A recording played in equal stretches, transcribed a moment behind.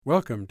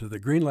Welcome to the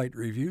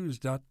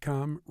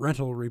GreenlightReviews.com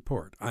Rental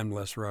Report. I'm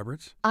Les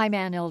Roberts. I'm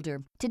Ann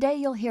Elder. Today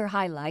you'll hear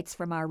highlights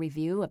from our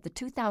review of the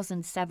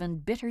 2007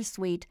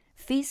 bittersweet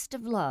Feast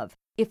of Love.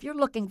 If you're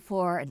looking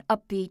for an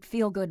upbeat,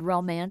 feel-good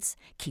romance,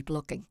 keep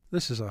looking.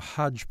 This is a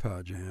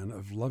hodgepodge, Ann,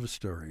 of love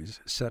stories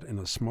set in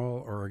a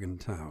small Oregon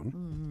town.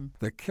 Mm-hmm.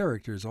 The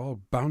characters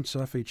all bounce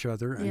off each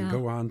other and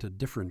go on to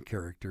different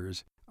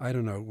characters. I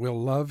don't know, will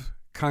love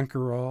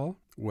conquer all?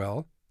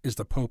 Well, is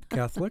the Pope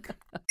Catholic?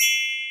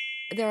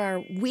 There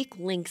are weak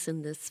links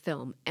in this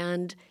film,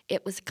 and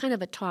it was kind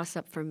of a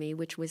toss-up for me,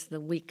 which was the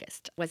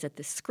weakest. Was it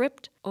the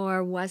script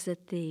or was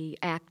it the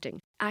acting?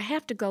 I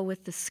have to go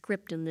with the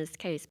script in this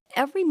case.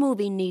 Every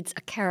movie needs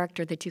a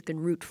character that you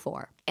can root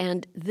for,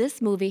 and this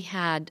movie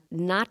had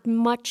not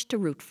much to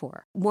root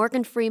for.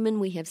 Morgan Freeman,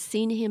 we have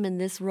seen him in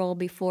this role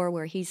before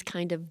where he's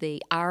kind of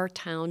the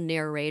our-town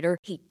narrator.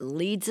 He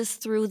leads us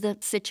through the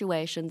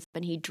situations,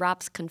 and he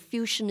drops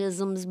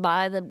Confucianisms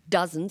by the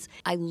dozens.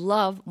 I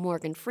love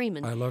Morgan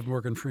Freeman. I love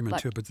Morgan Freeman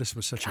too, but this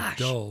was such a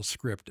dull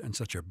script and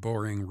such a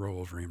boring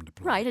role for him to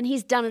play. Right, and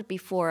he's done it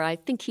before. I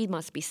think he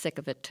must be sick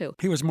of it too.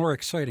 He was more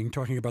exciting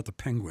talking about the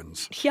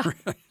penguins. Yeah,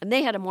 and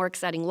they had a more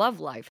exciting love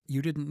life.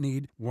 You didn't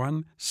need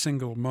one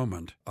single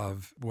moment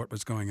of what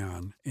was going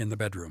on in the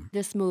bedroom.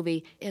 This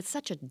movie is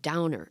such a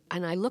downer,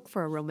 and I look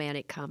for a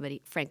romantic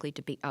comedy, frankly,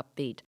 to be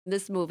upbeat.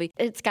 This movie,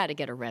 it's got to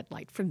get a red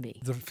light from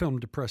me. The film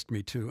depressed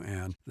me too,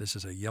 Anne. This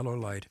is a yellow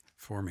light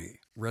for me.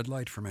 Red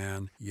light from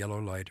Anne, yellow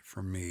light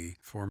from me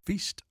for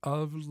Feast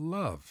of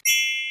Love.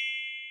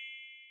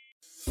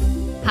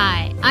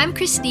 Hi, I'm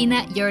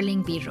Christina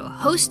Yerling Biro,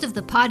 host of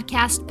the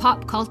podcast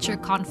Pop Culture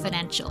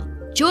Confidential.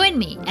 Join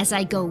me as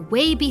I go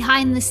way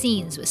behind the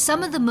scenes with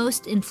some of the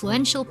most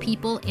influential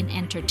people in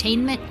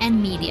entertainment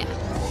and media.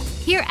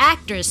 Hear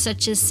actors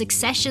such as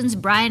Succession's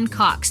Brian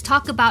Cox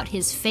talk about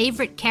his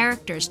favorite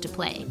characters to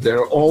play.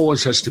 There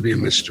always has to be a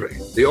mystery.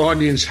 The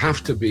audience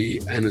have to be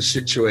in a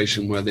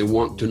situation where they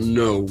want to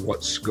know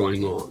what's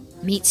going on.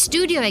 Meet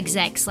studio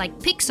execs like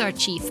Pixar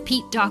chief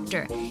Pete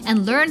Docter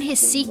and learn his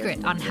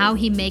secret on how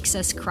he makes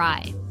us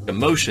cry.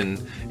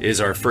 Emotion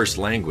is our first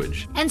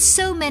language. And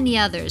so many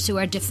others who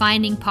are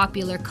defining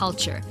popular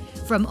culture,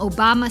 from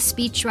Obama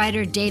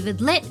speechwriter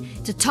David Litt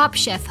to Top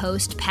Chef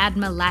host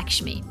Padma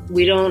Lakshmi.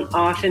 We don't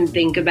often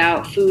think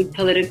about food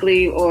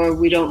politically, or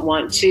we don't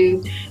want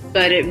to,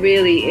 but it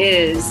really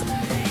is.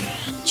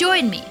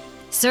 Join me.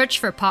 Search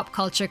for Pop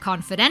Culture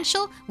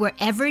Confidential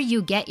wherever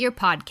you get your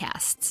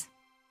podcasts.